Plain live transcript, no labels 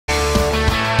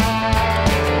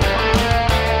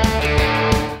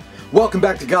Welcome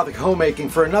back to Gothic Homemaking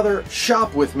for another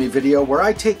Shop With Me video where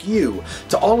I take you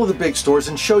to all of the big stores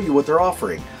and show you what they're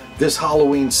offering this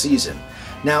Halloween season.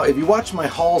 Now, if you watched my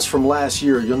hauls from last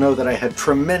year, you'll know that I had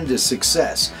tremendous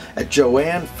success at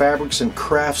Joann Fabrics and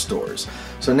Craft stores.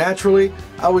 So naturally,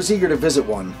 I was eager to visit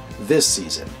one this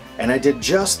season. And I did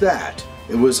just that.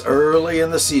 It was early in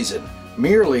the season,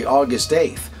 merely August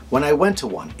 8th, when I went to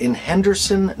one in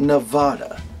Henderson,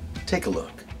 Nevada. Take a look.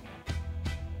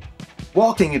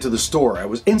 Walking into the store, I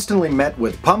was instantly met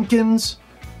with pumpkins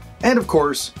and, of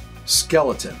course,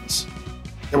 skeletons.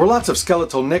 There were lots of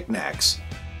skeletal knickknacks,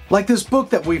 like this book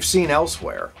that we've seen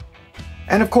elsewhere.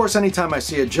 And of course, anytime I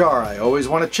see a jar, I always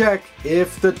want to check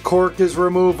if the cork is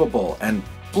removable. And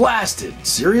blasted,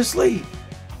 seriously?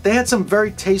 They had some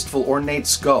very tasteful ornate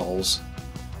skulls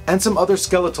and some other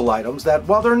skeletal items that,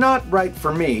 while they're not right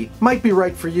for me, might be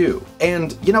right for you.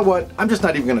 And you know what? I'm just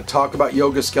not even going to talk about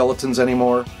yoga skeletons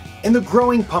anymore. In the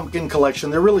growing pumpkin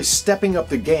collection, they're really stepping up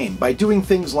the game by doing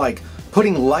things like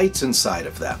putting lights inside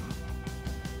of them.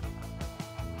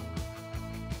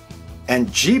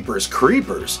 And jeepers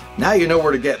creepers, now you know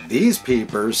where to get these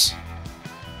peepers.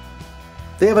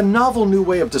 They have a novel new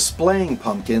way of displaying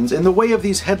pumpkins in the way of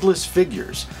these headless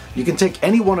figures. You can take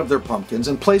any one of their pumpkins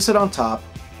and place it on top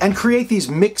and create these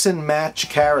mix and match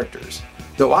characters,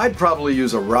 though I'd probably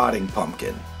use a rotting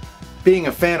pumpkin. Being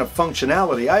a fan of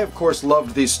functionality, I of course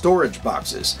loved these storage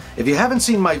boxes. If you haven't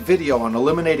seen my video on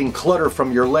eliminating clutter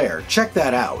from your lair, check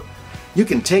that out. You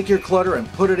can take your clutter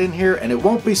and put it in here and it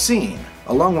won't be seen,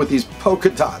 along with these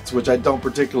polka dots, which I don't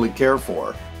particularly care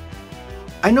for.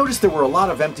 I noticed there were a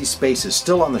lot of empty spaces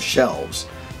still on the shelves,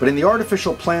 but in the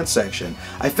artificial plant section,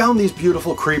 I found these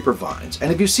beautiful creeper vines.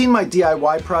 And if you've seen my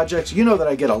DIY projects, you know that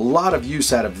I get a lot of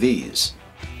use out of these.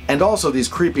 And also these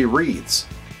creepy wreaths.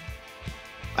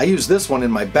 I use this one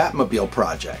in my Batmobile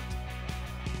project.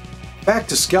 Back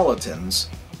to skeletons.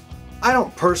 I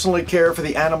don't personally care for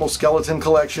the animal skeleton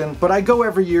collection, but I go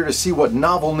every year to see what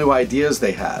novel new ideas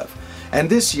they have. And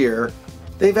this year,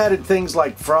 they've added things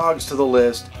like frogs to the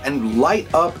list and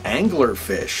light up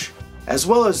anglerfish, as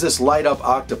well as this light up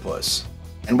octopus.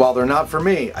 And while they're not for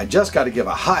me, I just got to give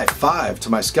a high five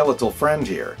to my skeletal friend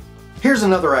here. Here's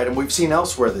another item we've seen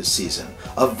elsewhere this season,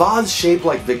 a vase shaped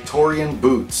like Victorian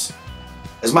boots.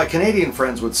 As my Canadian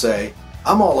friends would say,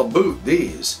 I'm all about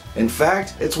these. In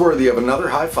fact, it's worthy of another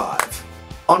high five.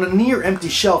 On a near empty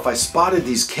shelf, I spotted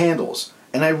these candles,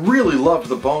 and I really loved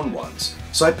the bone ones,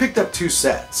 so I picked up 2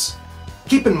 sets.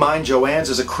 Keep in mind,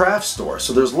 Joann's is a craft store,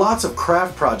 so there's lots of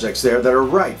craft projects there that are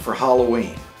right for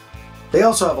Halloween. They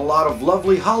also have a lot of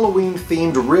lovely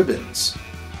Halloween-themed ribbons.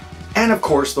 And of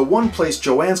course, the one place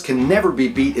Joann's can never be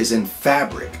beat is in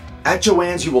fabric. At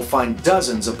Joann's you will find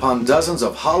dozens upon dozens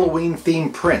of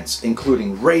Halloween-themed prints,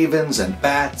 including ravens and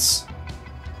bats,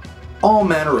 all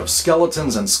manner of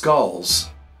skeletons and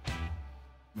skulls,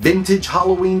 vintage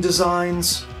Halloween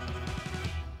designs,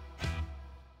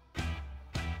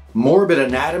 morbid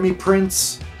anatomy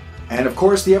prints, and of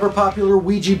course the ever-popular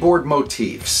Ouija board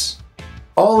motifs.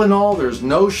 All in all, there's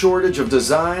no shortage of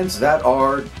designs that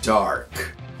are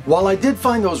dark. While I did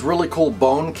find those really cool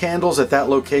bone candles at that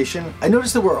location, I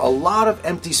noticed there were a lot of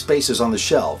empty spaces on the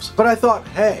shelves. But I thought,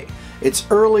 hey, it's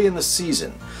early in the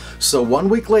season. So 1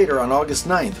 week later, on August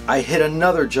 9th, I hit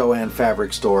another Joann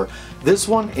Fabrics store, this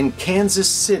one in Kansas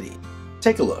City.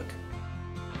 Take a look.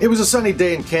 It was a sunny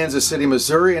day in Kansas City,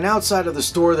 Missouri, and outside of the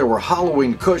store there were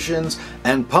Halloween cushions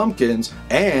and pumpkins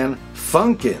and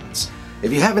funkins.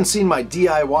 If you haven't seen my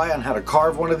DIY on how to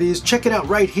carve one of these, check it out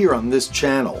right here on this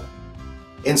channel.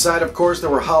 Inside, of course, there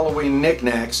were Halloween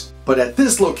knickknacks, but at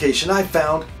this location I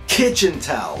found kitchen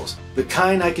towels, the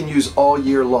kind I can use all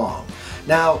year long.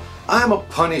 Now, I'm a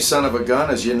punny son of a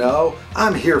gun, as you know.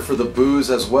 I'm here for the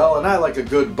booze as well, and I like a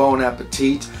good bon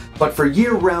appetit, but for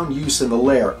year-round use in the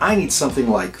lair, I need something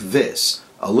like this,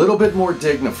 a little bit more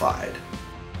dignified.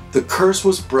 The curse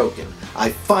was broken.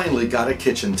 I finally got a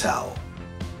kitchen towel.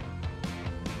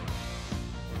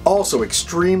 Also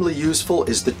extremely useful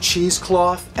is the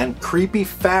cheesecloth and creepy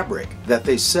fabric that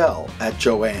they sell at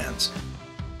Joann's.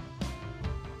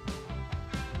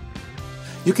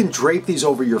 You can drape these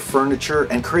over your furniture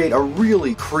and create a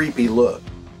really creepy look.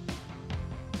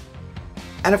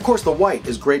 And of course the white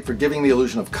is great for giving the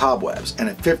illusion of cobwebs, and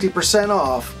at 50%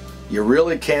 off, you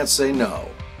really can't say no.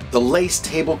 The lace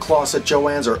tablecloths at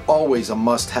Joann's are always a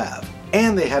must-have,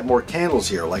 and they had more candles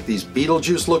here, like these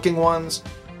Beetlejuice looking ones,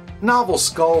 novel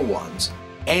skull ones,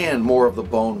 and more of the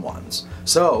bone ones.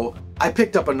 So I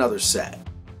picked up another set.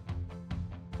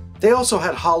 They also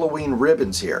had Halloween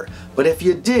ribbons here, but if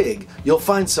you dig, you'll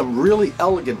find some really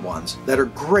elegant ones that are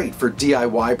great for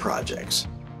DIY projects.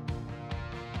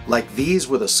 like these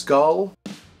with a skull,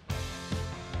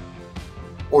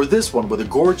 or this one with a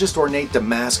gorgeous ornate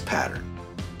damask pattern.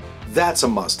 That's a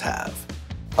must-have.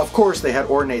 Of course, they had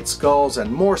ornate skulls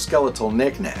and more skeletal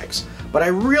knickknacks, but I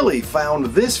really found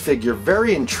this figure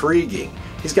very intriguing.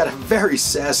 He's got a very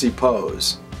sassy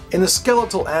pose. In the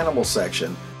skeletal animal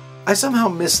section, I somehow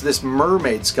missed this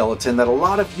mermaid skeleton that a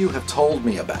lot of you have told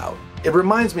me about. It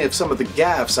reminds me of some of the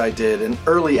gaffes I did in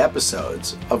early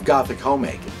episodes of Gothic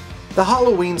Homemaking. The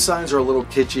Halloween signs are a little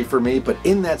kitschy for me, but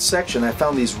in that section I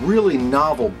found these really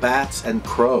novel bats and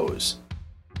crows.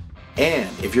 And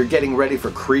if you're getting ready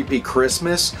for creepy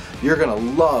Christmas, you're gonna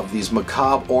love these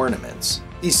macabre ornaments.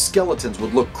 These skeletons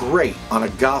would look great on a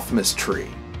Gothmas tree,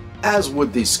 as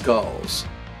would these skulls.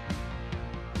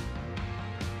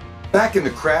 Back in the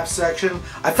craft section,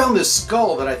 I found this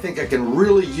skull that I think I can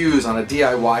really use on a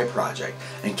DIY project.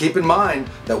 And keep in mind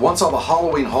that once all the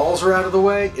Halloween hauls are out of the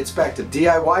way, it's back to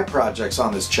DIY projects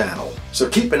on this channel. So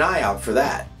keep an eye out for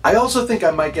that. I also think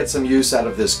I might get some use out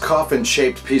of this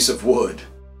coffin-shaped piece of wood.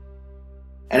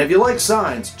 And if you like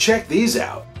signs, check these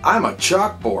out. I'm a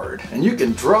chalkboard, and you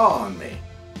can draw on me.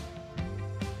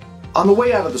 On the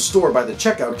way out of the store by the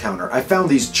checkout counter, I found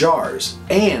these jars,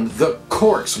 and the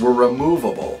corks were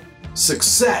removable.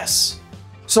 Success!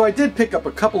 So I did pick up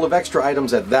a couple of extra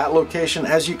items at that location,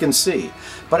 as you can see,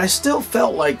 but I still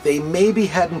felt like they maybe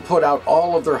hadn't put out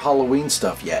all of their Halloween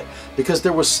stuff yet, because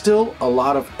there was still a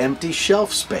lot of empty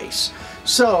shelf space.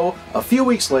 So, a few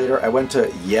weeks later, I went to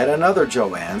yet another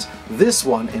Joann's, this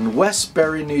one in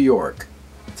Westbury, New York.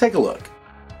 Take a look.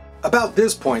 About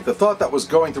this point, the thought that was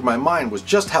going through my mind was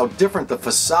just how different the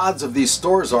facades of these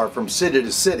stores are from city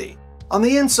to city. On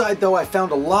the inside, though, I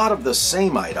found a lot of the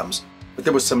same items, but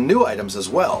there was some new items as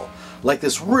well, like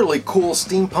this really cool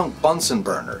steampunk Bunsen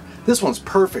burner. This one's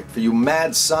perfect for you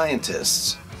mad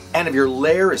scientists. And if your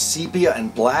lair is sepia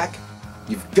and black,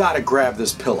 you've got to grab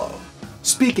this pillow.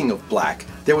 Speaking of black,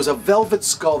 there was a velvet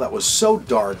skull that was so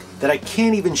dark that I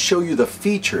can't even show you the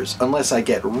features unless I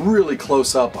get really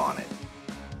close up on it.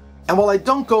 And while I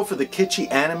don't go for the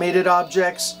kitschy animated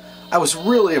objects, I was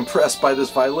really impressed by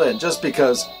this violin just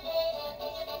because,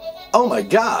 oh my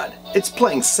god, it's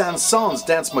playing Saint-Saëns'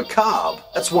 Danse Macabre.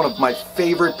 That's one of my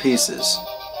favorite pieces.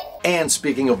 And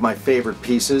speaking of my favorite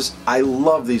pieces, I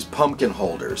love these pumpkin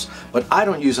holders, but I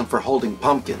don't use them for holding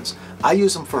pumpkins. I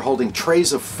use them for holding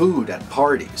trays of food at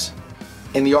parties.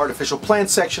 In the artificial plant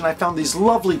section, I found these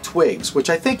lovely twigs, which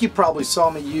I think you probably saw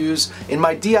me use in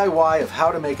my DIY of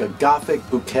how to make a Gothic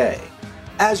bouquet.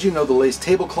 As you know, the lace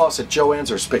tablecloths at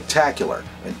Joann's are spectacular,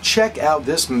 and check out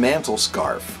this mantle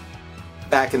scarf.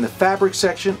 Back in the fabric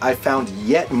section, I found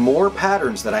yet more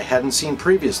patterns that I hadn't seen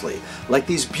previously, like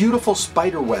these beautiful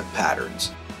spiderweb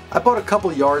patterns. I bought a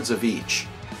couple yards of each.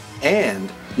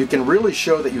 And you can really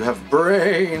show that you have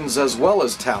brains as well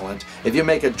as talent if you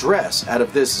make a dress out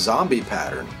of this zombie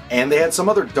pattern. And they had some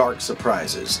other dark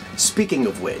surprises. Speaking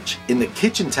of which, in the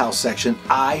kitchen towel section,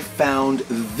 I found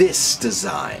this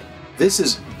design. This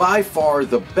is by far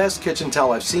the best kitchen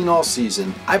towel I've seen all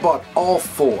season. I bought all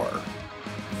 4.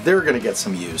 They're gonna get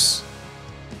some use.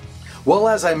 Well,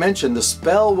 as I mentioned, the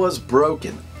spell was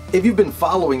broken. If you've been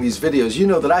following these videos, you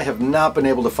know that I have not been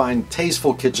able to find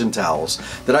tasteful kitchen towels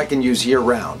that I can use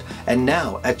year-round. And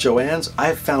now, at Joann's,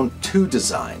 I've found 2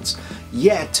 designs.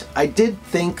 Yet, I did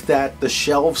think that the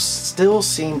shelves still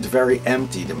seemed very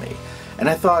empty to me. And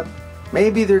I thought,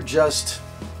 maybe there just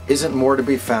isn't more to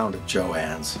be found at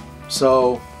Joann's.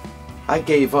 So, I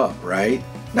gave up, right?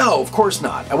 No, of course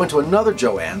not. I went to another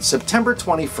Joann's September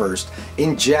 21st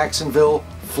in Jacksonville,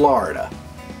 Florida.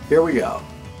 Here we go.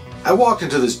 I walked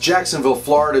into this Jacksonville,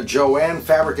 Florida Joann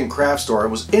Fabric and Craft store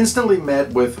and was instantly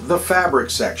met with the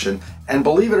fabric section, and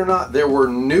believe it or not, there were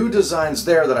new designs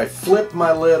there that I flipped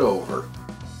my lid over.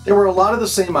 There were a lot of the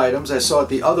same items I saw at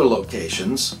the other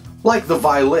locations, like the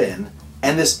violin,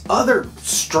 and this other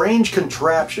strange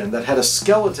contraption that had a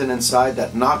skeleton inside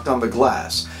that knocked on the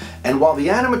glass. And while the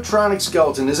animatronic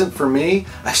skeleton isn't for me,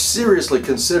 I seriously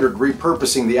considered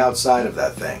repurposing the outside of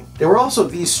that thing. There were also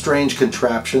these strange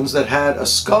contraptions that had a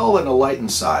skull and a light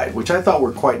inside, which I thought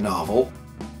were quite novel.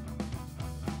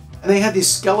 And they had these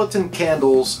skeleton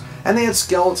candles, and they had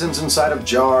skeletons inside of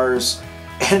jars.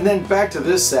 And then back to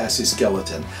this sassy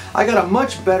skeleton. I got a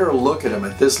much better look at him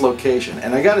at this location,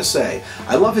 and I gotta say,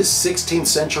 I love his 16th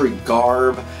century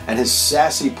garb, and his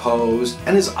sassy pose,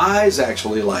 and his eyes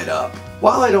actually light up.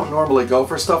 While I don't normally go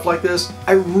for stuff like this,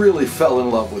 I really fell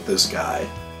in love with this guy.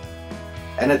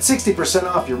 And at 60%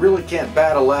 off, you really can't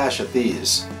bat a lash at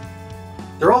these.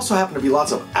 There also happen to be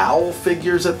lots of owl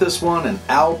figures at this one, and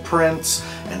owl prints,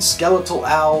 and skeletal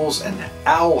owls, and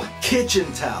owl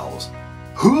kitchen towels.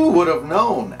 Who would have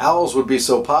known owls would be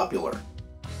so popular?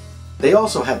 They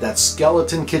also have that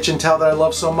skeleton kitchen towel that I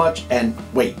love so much. And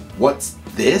wait, what's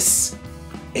this?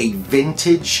 A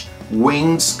vintage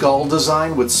winged skull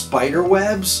design with spider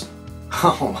webs?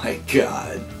 Oh my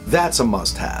god, that's a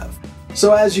must-have.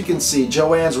 So as you can see,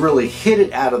 Joann's really hit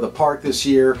it out of the park this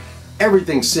year.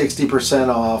 Everything's 60%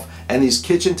 off, and these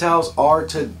kitchen towels are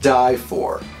to die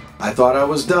for. I thought I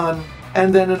was done,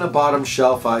 and then in the bottom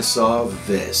shelf I saw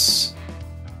this.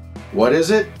 What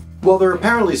is it? Well, they're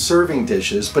apparently serving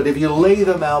dishes, but if you lay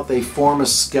them out, they form a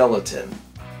skeleton.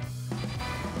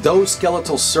 Those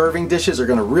skeletal serving dishes are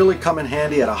going to really come in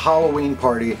handy at a Halloween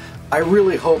party. I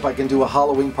really hope I can do a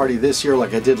Halloween party this year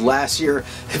like I did last year.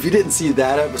 If you didn't see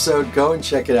that episode, go and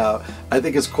check it out. I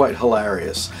think it's quite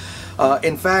hilarious.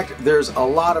 In fact, there's a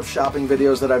lot of shopping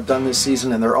videos that I've done this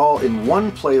season, and they're all in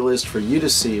one playlist for you to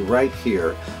see right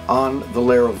here on the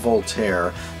Lair of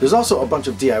Voltaire. There's also a bunch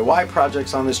of DIY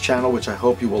projects on this channel, which I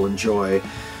hope you will enjoy.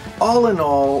 All in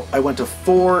all, I went to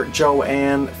 4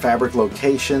 Joann fabric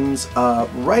locations.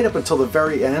 Right up until the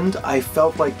very end, I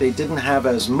felt like they didn't have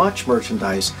as much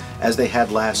merchandise as they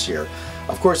had last year.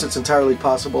 Of course, it's entirely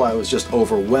possible I was just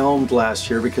overwhelmed last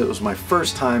year because it was my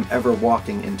first time ever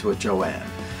walking into a Joann.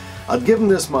 I'll give them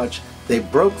this much: they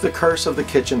broke the curse of the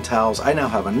kitchen towels. I now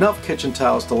have enough kitchen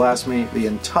towels to last me the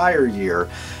entire year,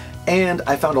 and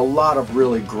I found a lot of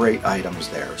really great items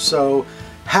there. So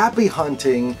happy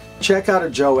hunting. Check out a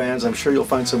Joann's. I'm sure you'll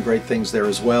find some great things there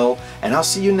as well. And I'll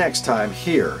see you next time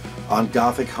here on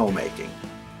Gothic Homemaking.